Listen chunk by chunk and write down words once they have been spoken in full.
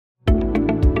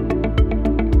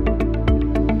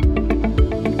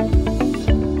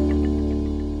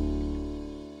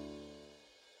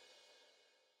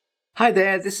Hi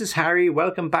there, this is Harry.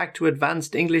 Welcome back to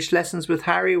Advanced English Lessons with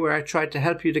Harry, where I try to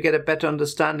help you to get a better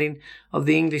understanding of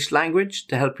the English language,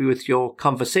 to help you with your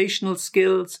conversational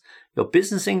skills, your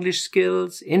business English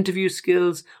skills, interview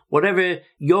skills, whatever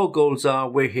your goals are,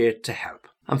 we're here to help.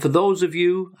 And for those of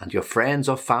you and your friends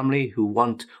or family who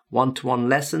want one-to-one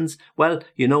lessons, well,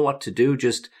 you know what to do.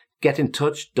 Just get in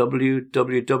touch,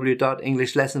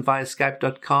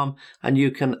 www.englishlessonviaskype.com, and you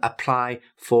can apply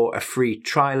for a free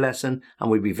trial lesson,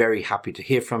 and we'd be very happy to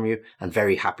hear from you and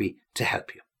very happy to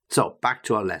help you. So back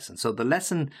to our lesson. So the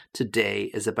lesson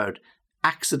today is about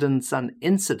accidents and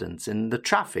incidents in the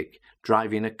traffic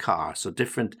driving a car. So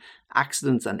different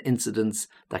accidents and incidents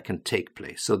that can take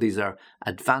place. So these are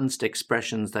advanced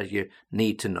expressions that you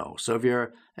need to know. So if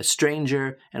you're a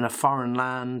stranger in a foreign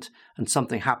land and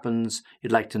something happens,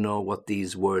 you'd like to know what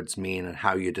these words mean and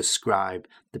how you describe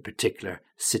the particular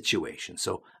situation.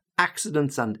 So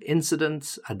accidents and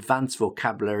incidents, advanced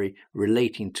vocabulary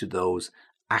relating to those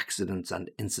accidents and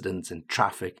incidents in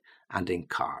traffic and in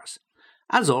cars.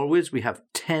 As always, we have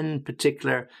 10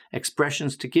 particular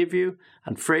expressions to give you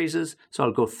and phrases. So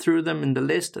I'll go through them in the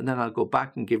list and then I'll go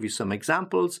back and give you some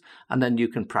examples and then you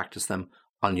can practice them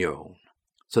on your own.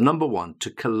 So number 1, to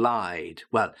collide.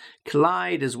 Well,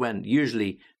 collide is when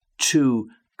usually two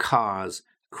cars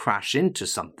crash into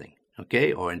something,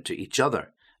 okay, or into each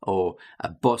other, or a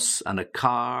bus and a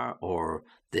car, or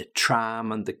the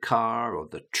tram and the car, or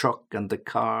the truck and the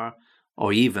car,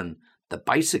 or even the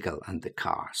bicycle and the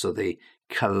car. So they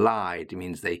collide. It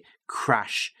means they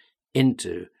crash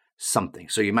into something.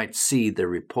 So you might see the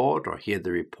report or hear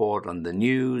the report on the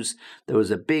news. There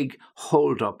was a big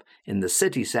hold-up in the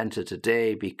city centre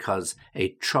today because a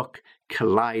truck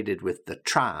collided with the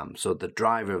tram. So the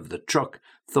driver of the truck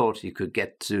thought he could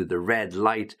get to the red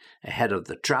light ahead of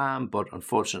the tram, but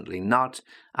unfortunately not,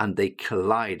 and they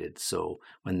collided. So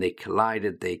when they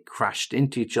collided, they crashed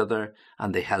into each other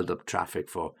and they held up traffic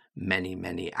for many,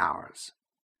 many hours.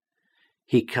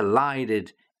 He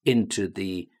collided into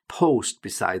the post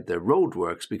beside the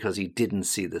roadworks because he didn't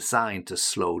see the sign to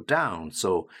slow down.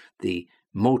 So the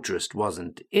motorist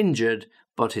wasn't injured,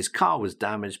 but his car was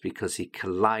damaged because he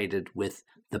collided with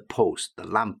the post, the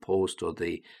lamp post or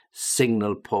the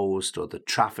signal post or the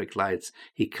traffic lights.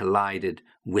 He collided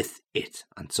with it.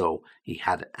 And so he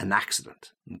had an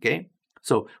accident. Okay.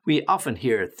 So we often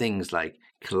hear things like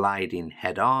colliding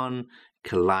head on,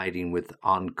 colliding with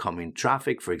oncoming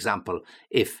traffic. For example,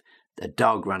 if a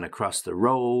dog ran across the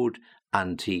road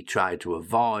and he tried to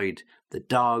avoid the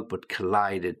dog but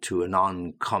collided to an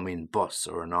oncoming bus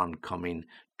or an oncoming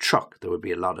truck, there would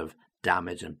be a lot of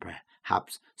damage and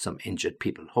perhaps some injured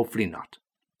people. Hopefully not.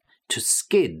 To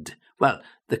skid. Well,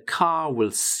 the car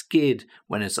will skid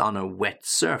when it's on a wet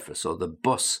surface, or the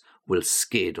bus will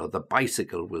skid, or the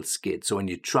bicycle will skid. So when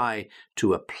you try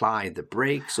to apply the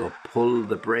brakes or pull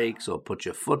the brakes or put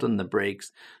your foot on the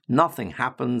brakes, nothing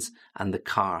happens and the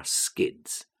car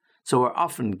skids. So we're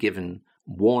often given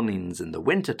warnings in the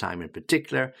wintertime in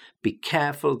particular. Be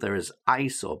careful, there is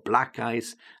ice or black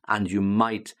ice and you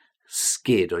might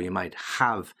skid or you might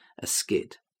have a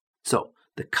skid. So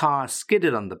the car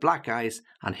skidded on the black ice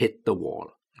and hit the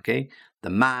wall. Okay, the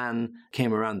man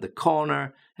came around the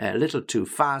corner a little too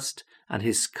fast and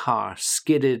his car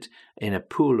skidded in a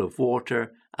pool of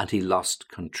water and he lost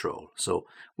control. So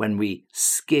when we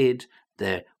skid,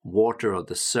 the water or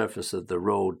the surface of the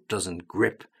road doesn't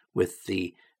grip with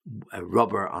the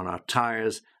rubber on our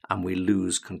tires and we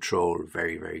lose control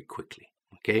very, very quickly.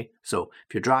 Okay, so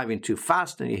if you're driving too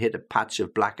fast and you hit a patch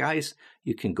of black ice,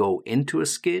 you can go into a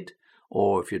skid.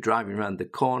 Or if you're driving around the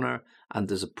corner and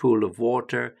there's a pool of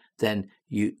water, then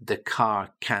the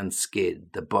car can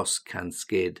skid, the bus can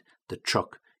skid, the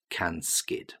truck can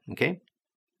skid. Okay?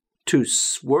 To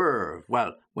swerve.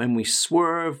 Well, when we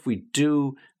swerve, we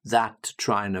do that to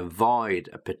try and avoid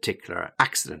a particular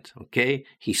accident. Okay?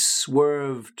 He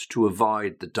swerved to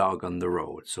avoid the dog on the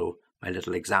road. So my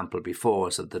little example before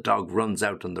is that the dog runs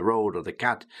out on the road or the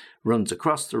cat runs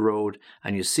across the road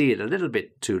and you see it a little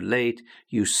bit too late.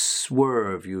 You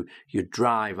swerve, you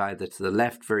drive either to the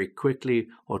left very quickly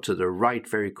or to the right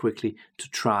very quickly to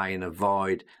try and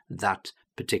avoid that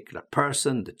particular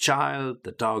person, the child,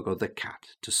 the dog or the cat,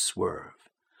 to swerve.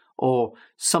 Or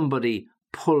somebody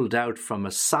pulled out from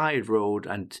a side road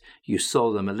and you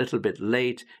saw them a little bit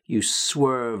late, you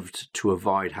swerved to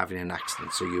avoid having an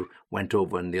accident. So you went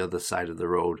over on the other side of the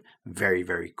road very,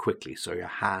 very quickly. So your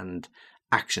hand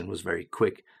action was very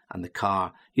quick and the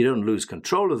car, you don't lose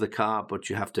control of the car, but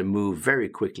you have to move very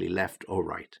quickly left or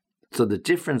right. So the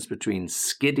difference between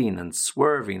skidding and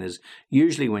swerving is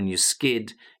usually when you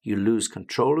skid, you lose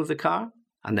control of the car.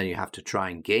 and then you have to try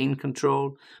and gain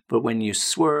control. But when you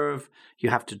swerve, you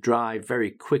have to drive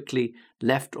very quickly,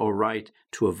 left or right,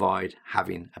 to avoid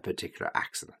having a particular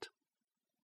accident.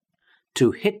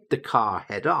 To hit the car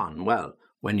head on, well,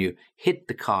 when you hit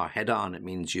the car head on, it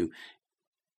means you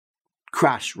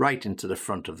crash right into the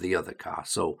front of the other car.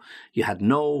 So you had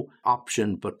no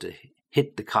option but to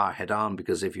hit the car head on,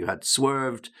 because if you had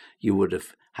swerved, you would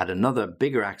have had another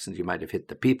bigger accident. You might have hit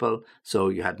the people, so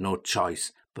you had no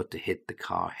choice but to hit the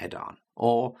car head on.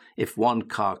 Or if one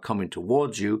car coming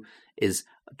towards you is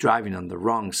driving on the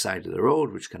wrong side of the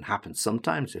road, which can happen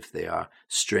sometimes if they are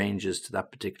strangers to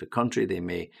that particular country, they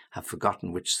may have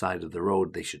forgotten which side of the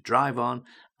road they should drive on,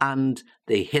 and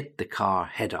they hit the car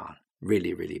head on.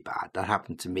 Really, really bad. That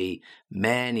happened to me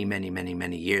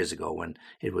many years ago when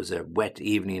it was a wet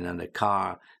evening and a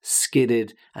car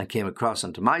skidded and came across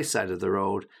onto my side of the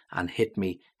road and hit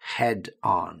me head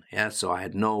on. Yeah, so I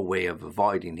had no way of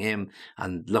avoiding him,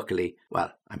 and luckily,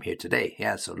 well, I'm here today.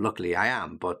 Yeah, so luckily I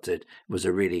am, but it was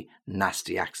a really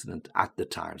nasty accident at the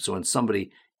time. So when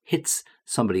somebody hits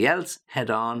somebody else head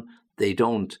on, they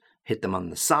don't hit them on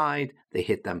the side, they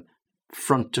hit them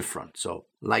front to front. So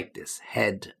like this,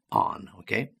 head on,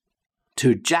 okay?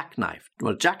 To jackknife.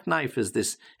 Well, jackknife is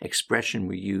this expression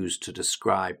we use to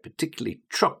describe particularly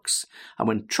trucks. And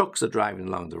when trucks are driving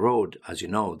along the road, as you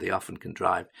know, they often can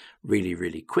drive really,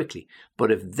 really quickly.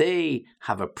 But if they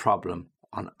have a problem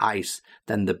on ice,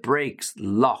 then the brakes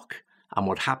lock. And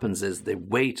what happens is the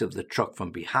weight of the truck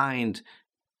from behind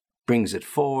brings it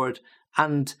forward,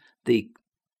 and the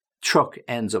truck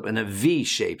ends up in a V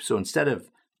shape. So instead of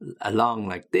along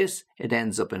like this, it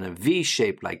ends up in a V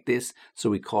shape like this, so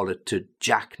we call it to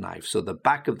jackknife. So the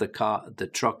back of the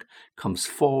truck comes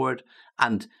forward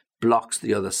and blocks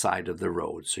the other side of the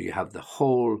road. So you have the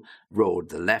whole road,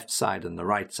 the left side and the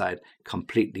right side,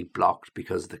 completely blocked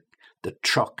because the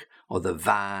truck or the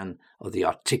van or the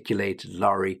articulated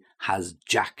lorry has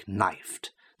jackknifed.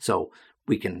 So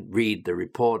we can read the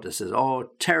report that says,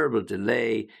 oh, terrible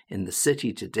delay in the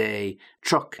city today.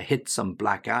 Truck hit some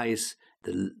black ice.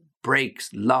 The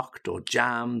brakes locked or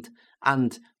jammed,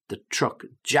 and the truck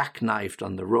jackknifed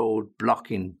on the road,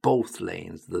 blocking both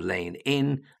lanes, the lane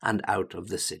in and out of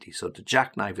the city. So to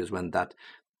jackknife is when that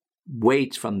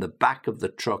weight from the back of the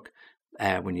truck,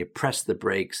 when you press the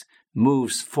brakes,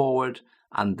 moves forward,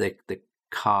 and the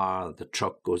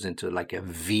truck goes into like a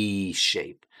V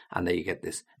shape, and there you get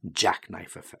this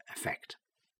jackknife effect.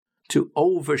 To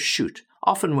overshoot.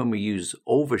 Often when we use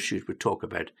overshoot, we talk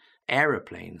about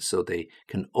aeroplanes, so they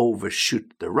can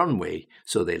overshoot the runway,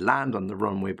 so they land on the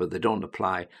runway but they don't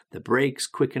apply the brakes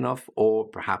quick enough, or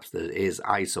perhaps there is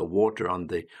ice or water on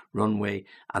the runway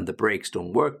and the brakes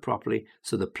don't work properly,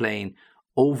 so the plane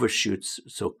overshoots,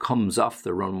 so comes off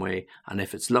the runway, and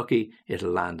if it's lucky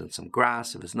it'll land in some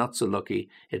grass. If it's not so lucky,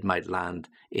 it might land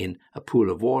in a pool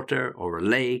of water or a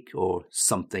lake or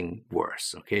something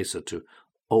worse. Okay, so to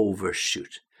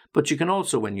overshoot. But you can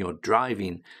also, when you're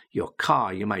driving your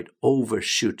car, you might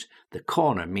overshoot the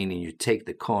corner, meaning you take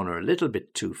the corner a little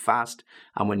bit too fast.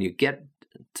 And when you get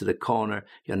to the corner,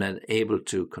 you're not able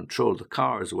to control the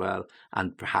car as well.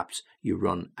 And perhaps you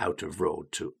run out of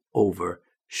road. To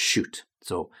overshoot.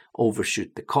 So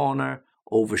overshoot the corner,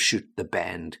 overshoot the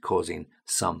bend, causing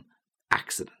some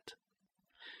accident.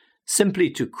 Simply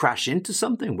to crash into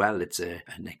something, well, it's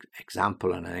an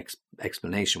example and an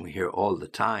explanation we hear all the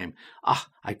time.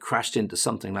 I crashed into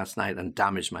something last night and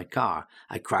damaged my car.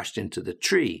 I crashed into the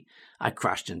tree. I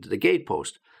crashed into the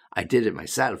gatepost. I did it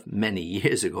myself many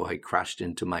years ago. I crashed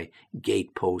into my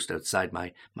gatepost outside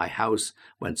my house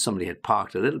when somebody had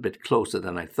parked a little bit closer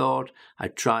than I thought. I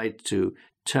tried to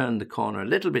turn the corner a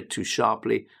little bit too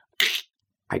sharply.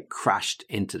 I crashed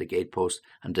into the gatepost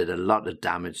and did a lot of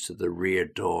damage to the rear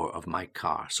door of my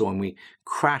car. So when we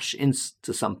crash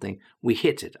into something, we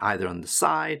hit it either on the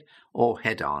side or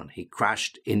head on. He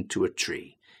crashed into a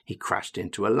tree. He crashed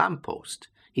into a lamppost.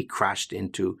 He crashed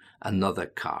into another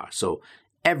car. So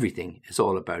everything is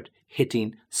all about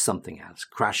hitting something else,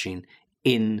 crashing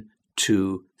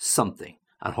into something,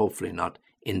 and hopefully not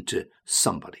into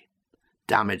somebody.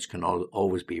 Damage can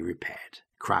always be repaired.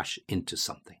 Crash into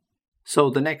something. So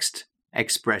the next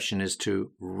expression is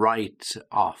to write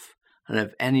off. And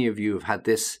if any of you have had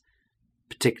this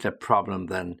particular problem,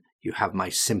 then you have my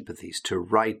sympathies. To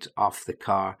write off the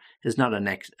car is not a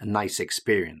nice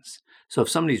experience. So if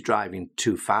somebody's driving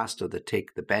too fast or they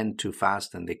take the bend too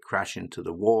fast and they crash into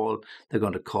the wall, they're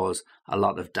going to cause a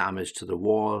lot of damage to the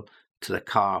wall, to the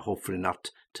car, hopefully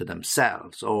not to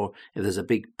themselves. Or if there's a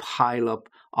big pile up,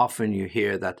 often you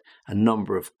hear that a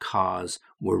number of cars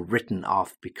were written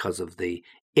off because of the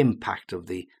impact of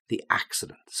the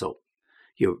accident. So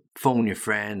you phone your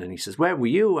friend and he says, where were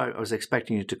you? I was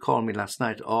expecting you to call me last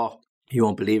night. Oh, you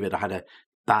won't believe it. I had a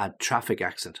bad traffic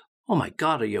accident. Oh my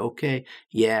God, are you okay?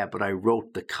 Yeah, but I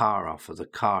wrote the car off, or the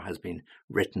car has been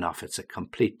written off. It's a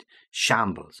complete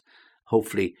shambles.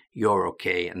 Hopefully you're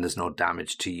okay and there's no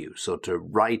damage to you. So to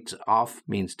write off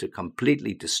means to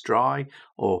completely destroy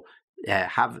or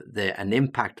have an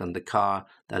impact on the car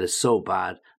that is so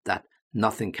bad that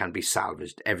nothing can be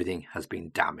salvaged. Everything has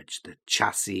been damaged. The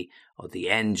chassis or the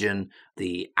engine,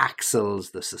 the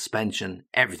axles, the suspension,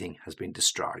 everything has been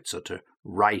destroyed. So to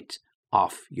write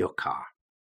off your car.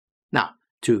 Now,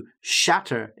 to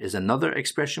shatter is another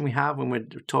expression we have when we're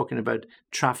talking about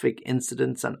traffic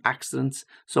incidents and accidents.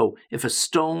 So if a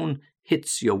stone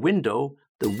hits your window,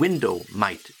 the window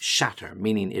might shatter,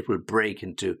 meaning it will break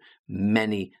into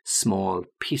many small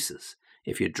pieces.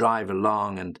 If you drive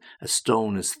along and a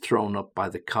stone is thrown up by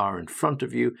the car in front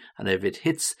of you, and if it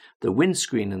hits the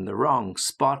windscreen in the wrong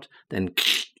spot, then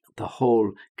the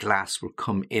whole glass will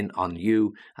come in on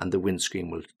you and the windscreen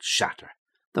will shatter.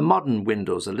 The modern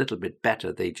windows are a little bit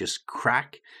better. They just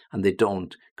crack and they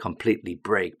don't completely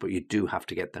break, but you do have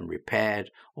to get them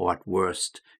repaired, or at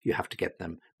worst, you have to get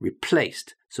them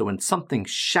replaced. So when something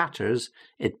shatters,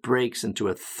 it breaks into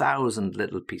 1,000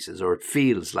 little pieces, or it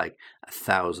feels like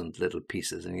 1,000 little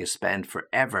pieces, and you spend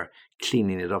forever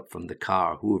cleaning it up from the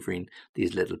car, hoovering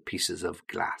these little pieces of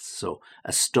glass. So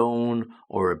a stone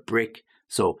or a brick.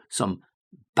 So some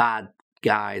bad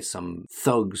guys, some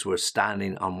thugs were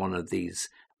standing on one of these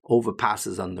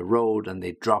overpasses on the road and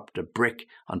they dropped a brick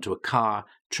onto a car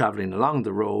traveling along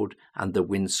the road and the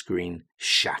windscreen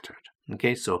shattered.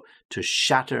 Okay, so to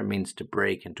shatter means to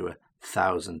break into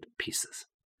 1,000 pieces.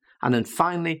 And then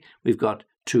finally, we've got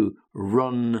to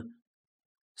run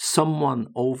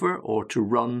someone over or to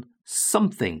run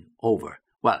something over.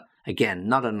 Well, again,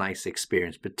 not a nice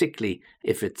experience, particularly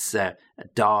if it's a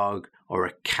dog or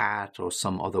a cat or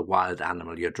some other wild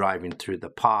animal. You're driving through the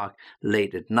park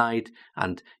late at night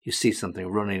and you see something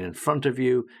running in front of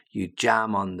you. You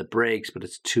jam on the brakes, but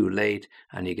it's too late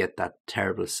and you get that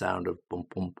terrible sound of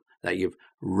bump, bump, that you've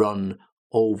run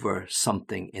over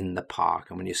something in the park.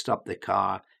 And when you stop the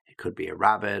car, it could be a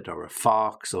rabbit or a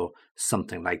fox or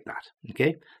something like that.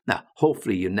 Okay? Now,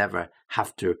 hopefully you never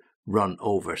have to run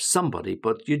over somebody,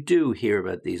 but you do hear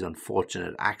about these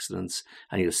unfortunate accidents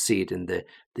and you'll see it in the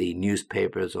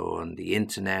newspapers or on the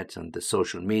internet and the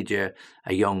social media.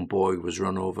 A young boy was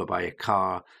run over by a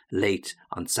car late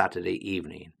on Saturday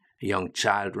evening. A young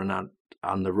child ran out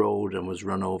on the road and was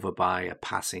run over by a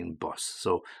passing bus.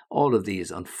 So all of these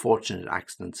unfortunate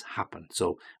accidents happen.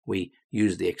 So we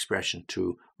use the expression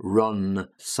to run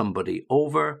somebody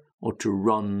over or to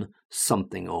run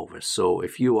something over. So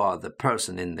if you are the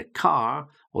person in the car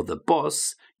or the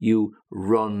bus, you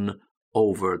run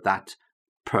over that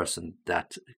person,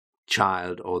 that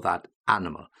child or that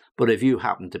animal. But if you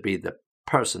happen to be the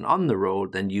person on the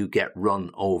road, then you get run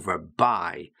over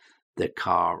by the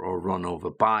car or run over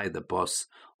by the bus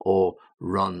or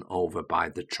run over by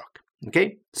the truck.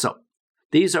 Okay, so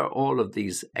these are all of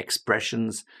these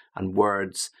expressions and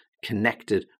words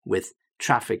connected with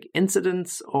traffic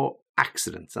incidents or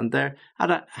accidents, and they're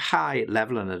at a high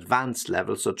level, an advanced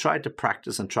level, so try to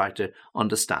practice and try to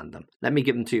understand them. Let me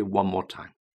give them to you one more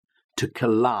time. To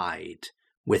collide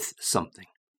with something.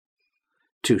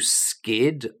 To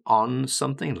skid on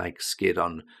something, like skid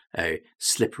on a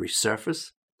slippery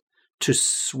surface. To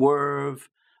swerve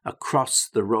across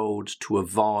the road to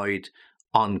avoid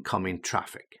oncoming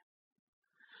traffic.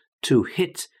 To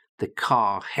hit the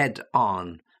car head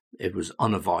on. It was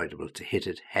unavoidable to hit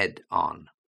it head on.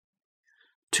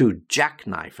 To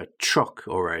jackknife a truck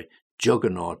or a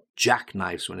juggernaut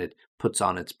jackknifes when it puts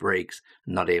on its brakes,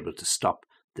 not able to stop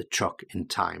the truck in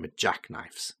time, it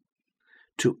jackknifes.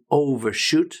 To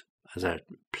overshoot, as a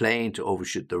plane, to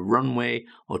overshoot the runway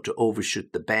or to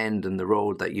overshoot the bend in the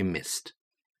road that you missed.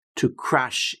 To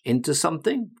crash into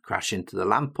something, crash into the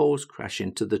lamppost, crash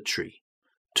into the tree.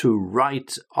 To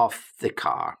write off the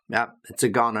car. Yeah, it's a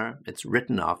goner. It's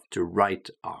written off. To write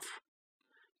off.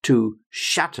 To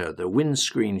shatter. The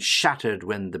windscreen shattered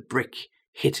when the brick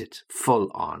hit it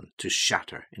full on. To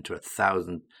shatter into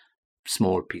 1,000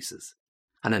 small pieces.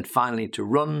 And then finally, to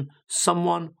run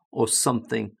someone or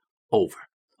something over.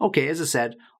 Okay, as I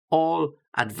said, all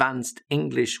advanced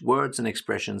English words and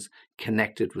expressions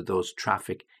connected with those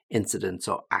traffic incidents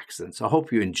or accidents. I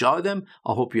hope you enjoy them,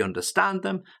 I hope you understand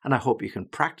them, and I hope you can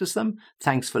practice them.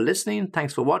 Thanks for listening,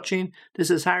 thanks for watching.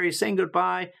 This is Harry saying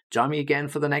goodbye. Join me again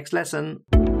for the next lesson.